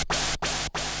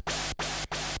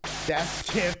 That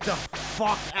scared the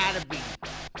fuck out of me.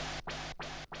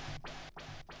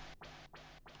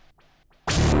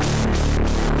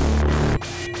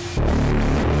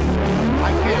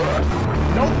 I can't.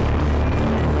 Nope.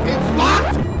 It's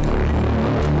locked.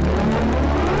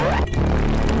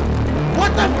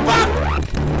 What the fuck?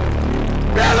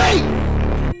 Billy!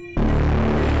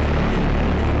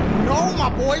 No, my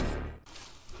boys.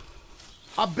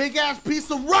 A big ass piece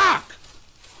of rock.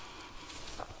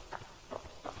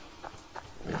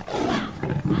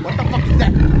 What the fuck is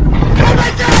that? Oh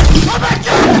my god! Oh my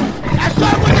god! I saw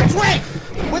it with the twig!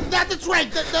 With not the twig,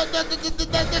 the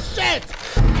shit!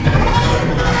 Oh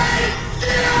my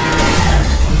god!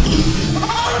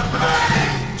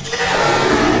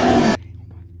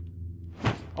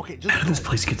 Okay, just. How did this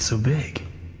place get so big?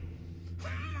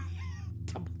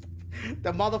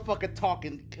 The motherfucker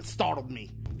talking startled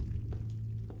me.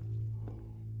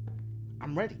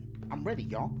 I'm ready. I'm ready,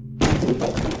 y'all.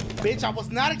 Bitch, I was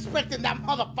not expecting that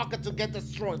motherfucker to get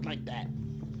destroyed like that.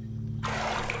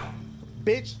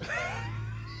 Bitch.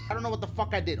 I don't know what the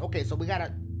fuck I did. Okay, so we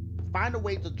gotta find a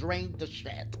way to drain the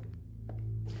shit.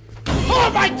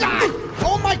 Oh my god!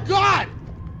 Oh my god!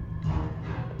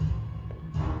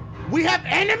 We have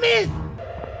enemies?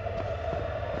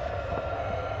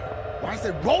 Why is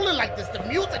it rolling like this? The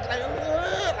music like something.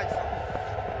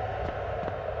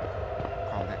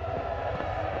 Calm down.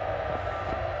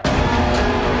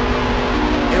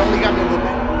 It only got me a little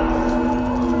bit.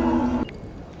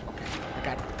 Okay, I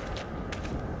got it.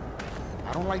 I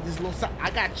don't like this little sound. I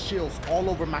got chills all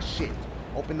over my shit.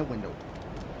 Open the window.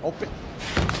 Open.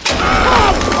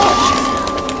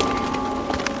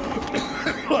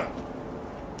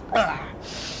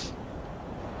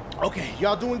 Okay,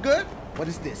 y'all doing good? What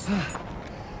is this?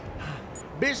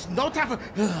 Bitch, no time for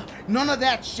none of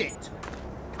that shit.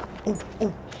 Oh,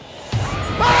 oh.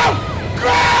 Oh!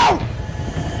 Go!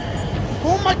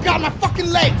 Oh my god, my fucking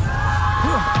legs!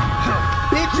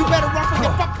 Bitch, you better run from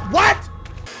the fuck. What?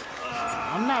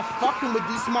 I'm not fucking with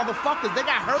these motherfuckers. They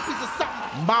got herpes or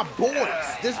something. My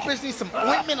boys, this bitch needs some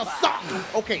ointment or something.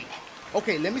 Okay,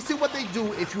 okay, let me see what they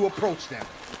do if you approach them.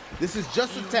 This is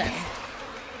just a test.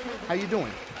 How you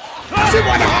doing? She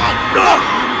went hard! No!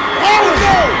 Hell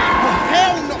no!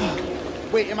 Hell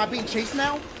no! Wait, am I being chased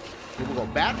now? Here we go.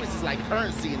 Batteries is like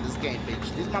currency in this game,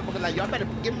 bitch. These motherfuckers like, y'all better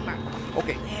give me my...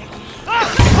 Okay.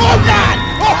 Oh, God!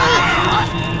 Oh.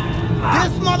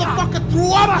 This motherfucker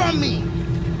threw up on me.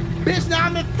 Bitch, now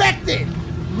I'm infected.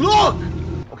 Look!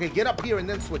 Okay, get up here and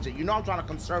then switch it. You know I'm trying to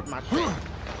conserve my shit.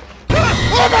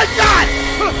 Oh, my God!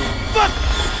 Fuck!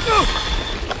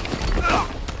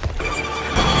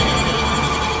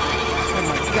 Oh,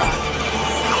 my God.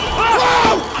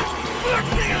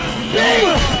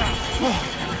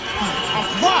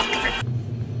 Fuck!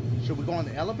 Should we go on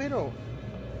the elevator or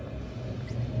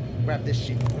grab this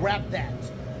shit? Grab that.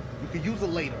 You can use it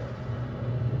later.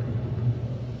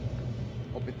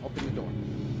 Open the door.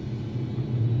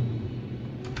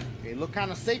 Okay, look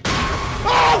kind of safe.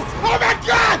 Oh! Oh my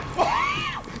God!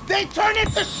 They turn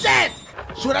into shit!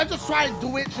 Should I just try and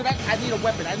do it? Should I need a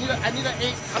weapon. I need a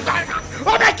aim.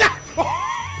 Oh my God! Oh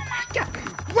my God!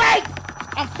 Wait!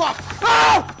 I'm fucked.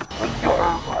 Oh!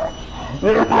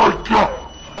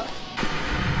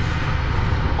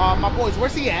 My boys,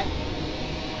 where's he at?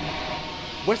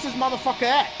 Where's this motherfucker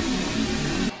at?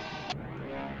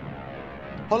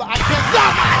 Hold on, I can't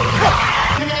stop!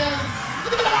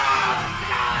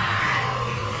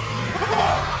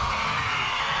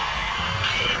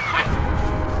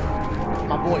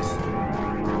 My boys.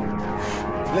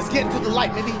 Let's get into the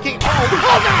light. Maybe he can't. Oh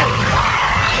God!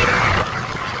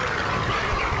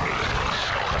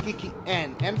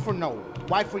 N for no.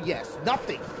 Y for yes.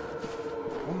 Nothing.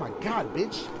 Oh my God,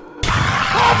 bitch.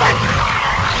 Oh my God!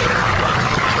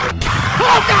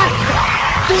 Oh God!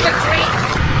 Through the tree!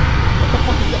 What the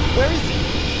fuck is that? Where is he?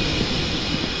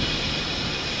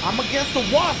 I'm against the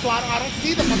wall, so I don't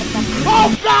see the motherfucker. Oh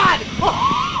God!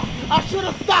 Oh, I should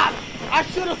have stopped. I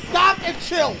should have stopped and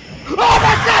chilled. Oh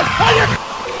my God!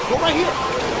 Go right here.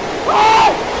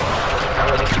 Oh!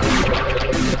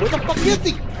 Where the fuck is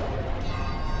he?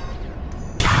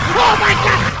 Oh my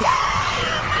God!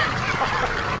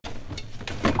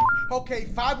 Okay,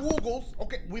 5 woogles.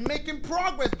 Okay, we're making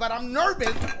progress, but I'm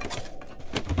nervous.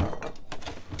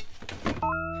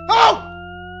 Oh!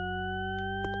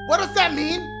 What does that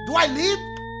mean? Do I leave?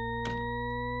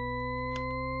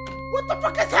 What the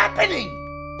fuck is happening?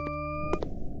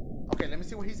 Okay, let me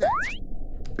see where he's at.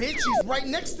 Bitch, he's right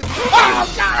next to me. Oh,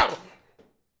 God!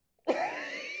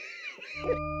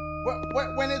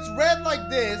 When it's red like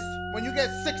this, when you get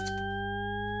 6...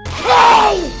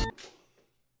 Oh!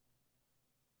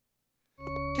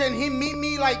 Can he meet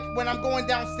me like when I'm going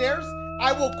downstairs?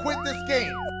 I will quit this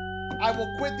game. I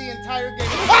will quit the entire game.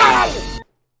 Oh!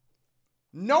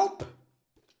 Nope.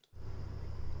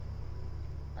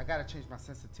 I gotta change my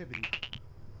sensitivity.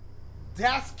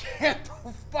 That scared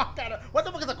the fuck out of... What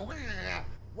the fuck is that?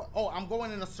 What? Oh, I'm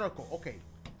going in a circle. Okay.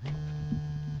 I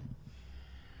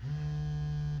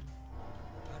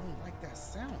don't like that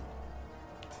sound.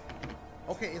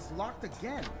 Okay, it's locked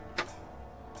again.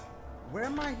 Where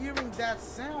am I hearing that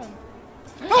sound?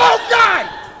 Oh, God!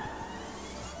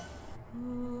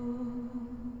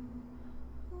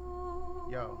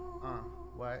 Yo,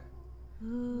 what?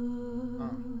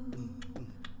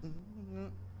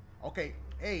 Okay,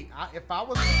 hey, if I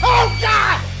was... Oh,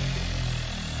 God!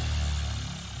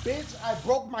 Bitch, I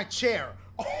broke my chair.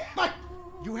 Oh, my...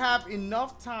 You have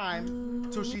enough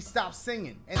time till she stops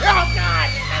singing. And oh, God!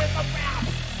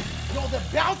 Yo, they're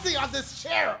bouncing on this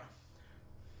chair.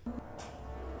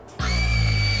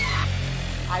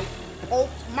 I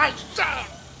poked my chair.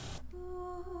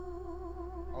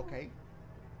 Okay.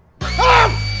 Ah!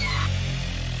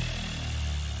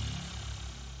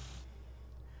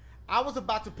 I was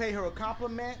about to pay her a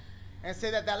compliment and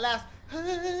say that last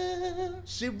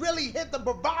she really hit the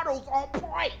bravados on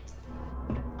point.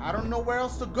 I don't know where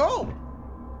else to go.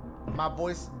 My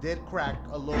voice did crack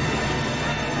a little bit.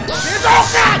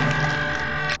 Oh,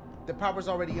 God! The power's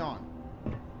already on.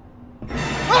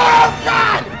 Oh,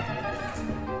 God!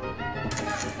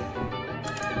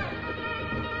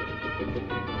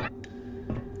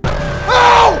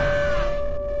 Oh!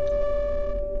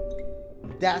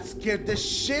 That scared the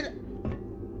shit.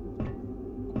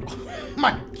 Oh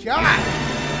my God!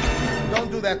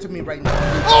 Don't do that to me right now.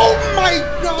 Oh my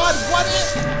God! What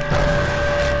is...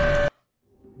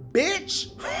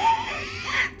 Bitch!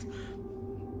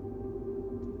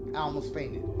 I almost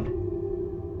fainted.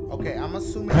 Okay, I'm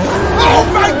assuming... Oh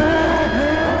my...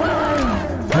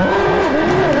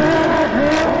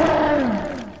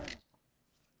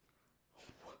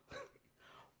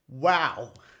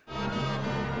 Wow. I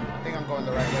think I'm going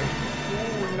the right way.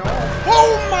 Oh no.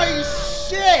 Oh my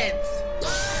shit!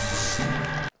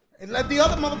 And let the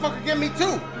other motherfucker get me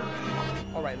too.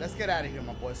 All right, let's get out of here,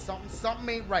 my boy. Something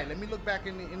ain't right. Let me look back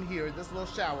in here, this little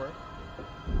shower.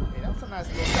 Hey, that's a nice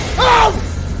little shower. Oh!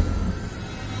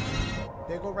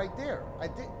 They go right there. I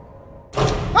did.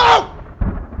 Oh!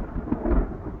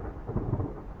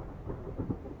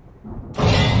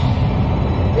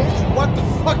 Bitch, what the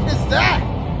fuck is that?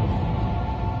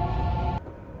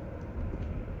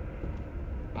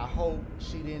 I hope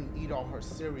she didn't eat all her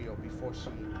cereal before she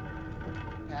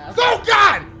passed. Oh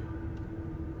God!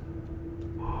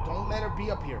 Don't let her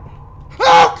be up here.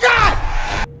 Oh God!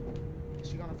 Is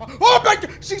she gonna fall? Oh my God!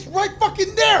 She's right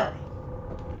fucking there!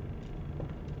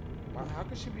 Wow, how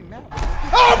could she be mad?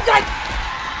 Oh God!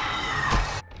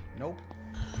 Nope.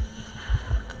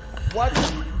 What?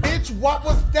 Bitch, what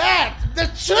was that?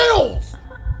 The chills!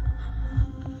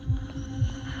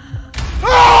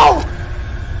 Oh!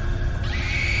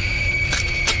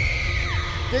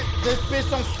 This bitch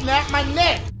don't snap my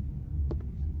neck.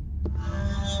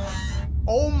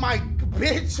 Oh my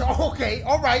bitch. Okay,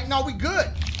 all right. Now we good.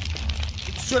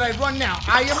 Should I run now?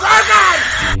 I am.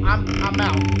 I'm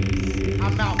out.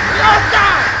 I'm out. Oh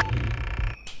God!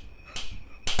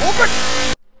 Over.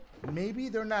 Maybe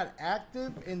they're not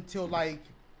active until like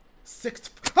 6.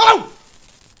 Oh!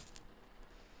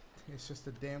 It's just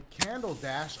a damn candle,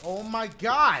 Dash. Oh my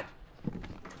God!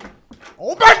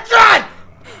 Oh my God!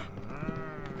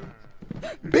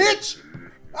 Bitch!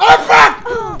 Oh fuck!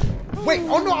 Wait,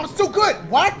 oh no, I'm still good.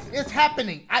 What is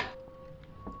happening? I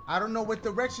don't know what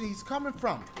direction he's coming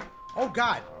from. Oh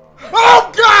God.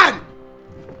 Oh God!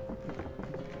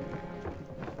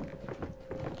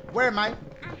 Where am I?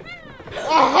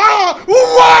 Uh-huh!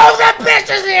 Whoa, that bitch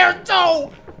is here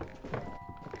too!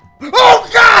 Oh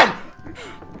God!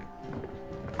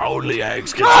 Only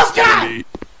eggs can sustain me.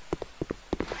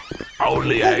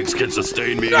 Only eggs can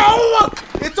sustain me. No!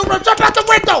 It's a jump out the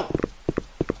window!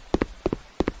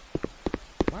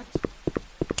 What?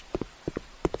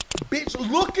 Bitch,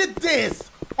 look at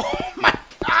this! Oh my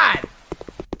God!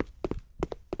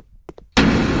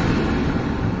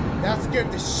 That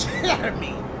scared the shit out of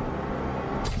me.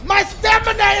 My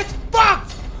stamina is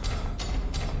fucked!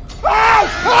 Oh!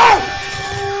 Oh!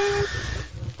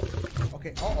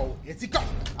 Okay, uh-oh. Is he go?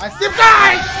 I see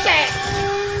guys! Shit!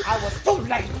 I was too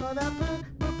late.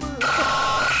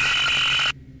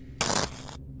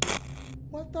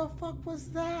 What the fuck was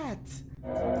that?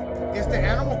 Is the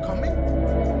animal coming?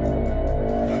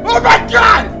 Oh my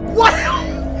God! What?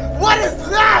 What is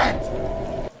that?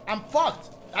 I'm fucked.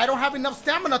 I don't have enough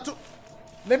stamina to...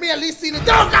 Let me at least see the...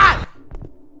 Oh God!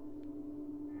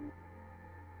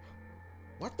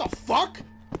 What the fuck?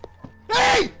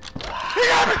 Hey! He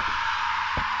got me!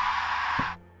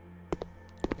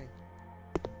 Okay.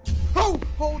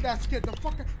 Oh, that scared the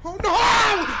fucker. Oh no!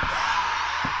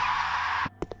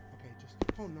 Okay, just,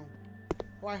 oh no.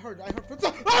 Oh, I heard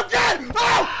footsteps. Oh God!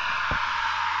 Oh!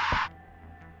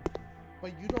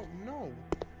 But you don't know.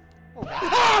 Oh God.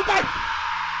 Oh my!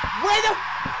 Wait a...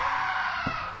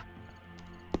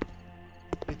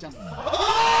 It just...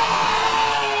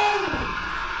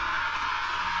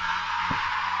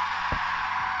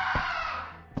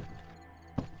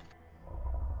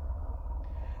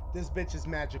 This bitch is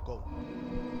magical.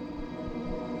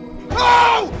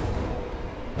 Oh!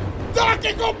 Doc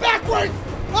can go backwards!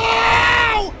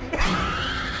 Oh!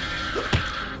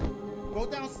 Go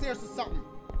downstairs or something.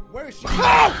 Where is she?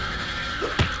 Oh!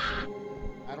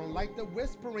 I don't like the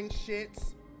whispering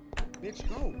shits. Bitch,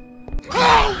 go.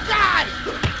 Oh, God!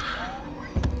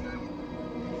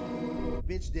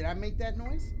 Bitch, did I make that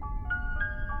noise?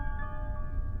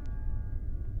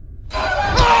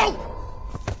 Oh!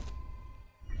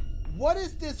 What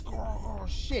is this girl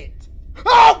shit?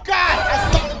 Oh God!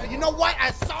 I saw, you know what?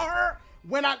 I saw her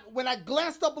when I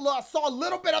glanced up a little. I saw a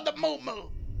little bit of the move.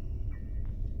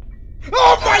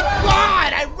 Oh my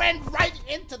God! I ran right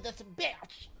into this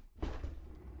bitch. An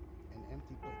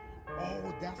empty plate.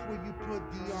 Oh, that's where you put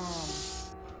the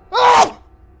Oh!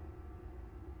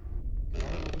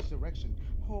 Which direction?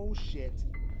 Oh shit!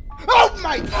 Oh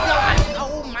my God!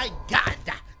 Oh my God!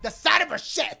 The side of her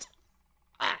shit.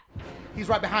 He's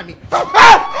right behind me. Oh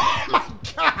my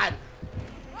God!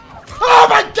 Oh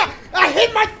my God! I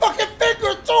hit my fucking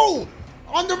finger too!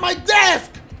 Under my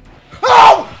desk!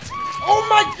 Oh! Oh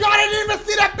my God! I didn't even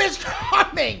see that bitch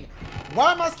coming!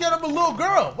 Why am I scared of a little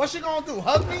girl? What's she gonna do?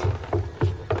 Hug me?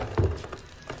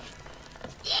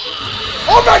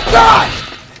 Oh my God!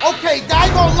 Okay, I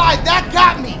ain't gonna lie, that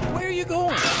got me! Where are you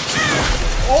going?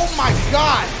 Oh my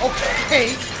God!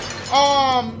 Okay.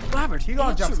 Robert, he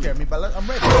gonna jump scare me, but I'm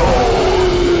ready.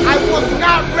 I was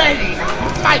not ready.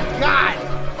 Oh my God.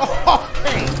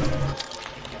 Okay.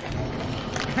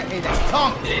 Hey, that's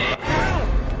tongue.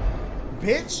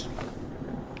 Bitch.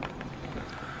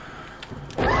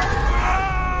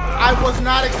 I was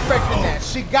not expecting that.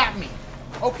 She got me.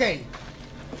 Okay.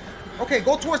 Okay,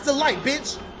 go towards the light,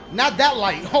 bitch. Not that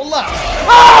light. Hold up.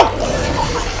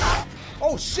 Oh!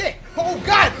 Oh, shit. Oh,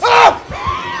 God. Oh!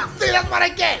 See, that's what I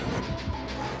get.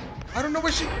 I don't know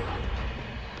where she...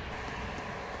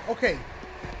 Okay.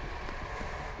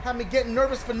 Had me getting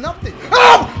nervous for nothing.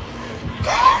 Oh!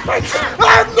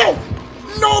 Oh, no!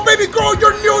 No, baby girl,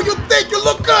 you're new. You think you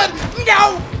look good.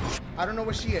 No! I don't know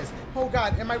where she is. Oh,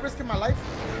 God. Am I risking my life?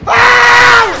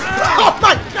 Oh! Oh,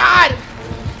 my God!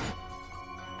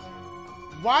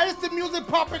 Why is the music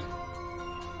popping?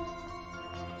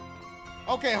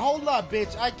 Okay, hold up,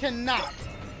 bitch. I cannot.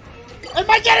 Am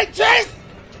I getting chased?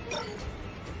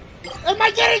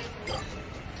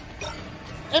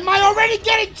 Am I already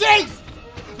getting chased?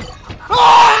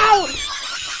 Oh!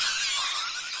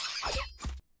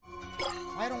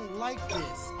 I don't like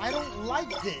this. I don't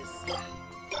like this.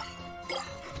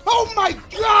 Oh my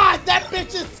God, that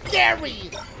bitch is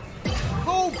scary.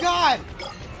 Oh God.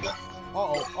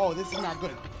 Uh-oh. Oh, this is not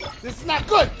good. This is not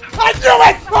good. I knew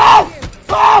it! Oh!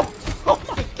 Oh! Oh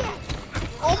my God!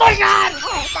 Oh my God!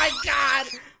 Oh my God!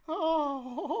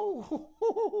 Oh!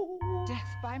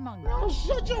 Death by monkey. Oh,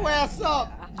 shut your ass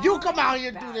up! You come out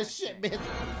here and do this shit, bitch!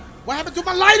 What happened to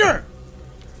my lighter?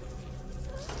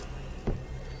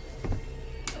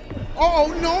 Uh-oh,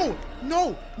 no!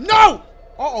 No! No!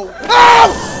 Uh-oh.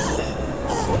 Oh!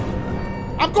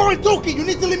 I'm going dookie! You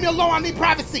need to leave me alone. I need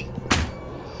privacy.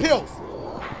 Pills.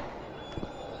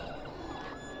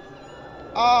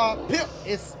 Pill.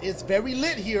 It's very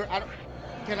lit here.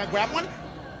 Can I grab one?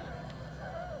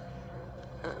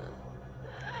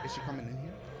 Is she coming in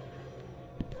here?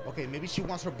 Okay, maybe she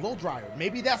wants her blow dryer.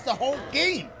 Maybe that's the whole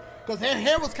game. Because her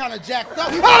hair was kind of jacked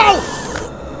up. Oh!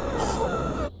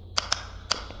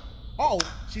 Uh-oh,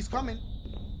 she's coming.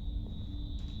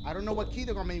 I don't know what key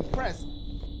they're gonna make me press.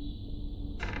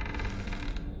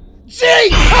 G!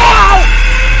 Oh!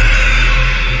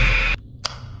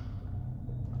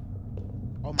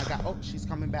 Oh my God! Oh, she's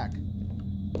coming back.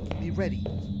 Be ready.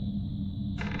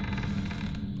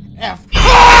 F.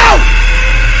 Oh!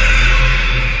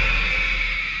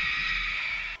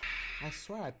 I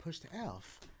swear I pushed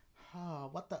F. Oh,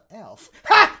 what the F?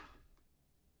 Ha!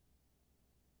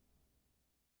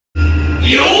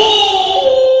 Yo!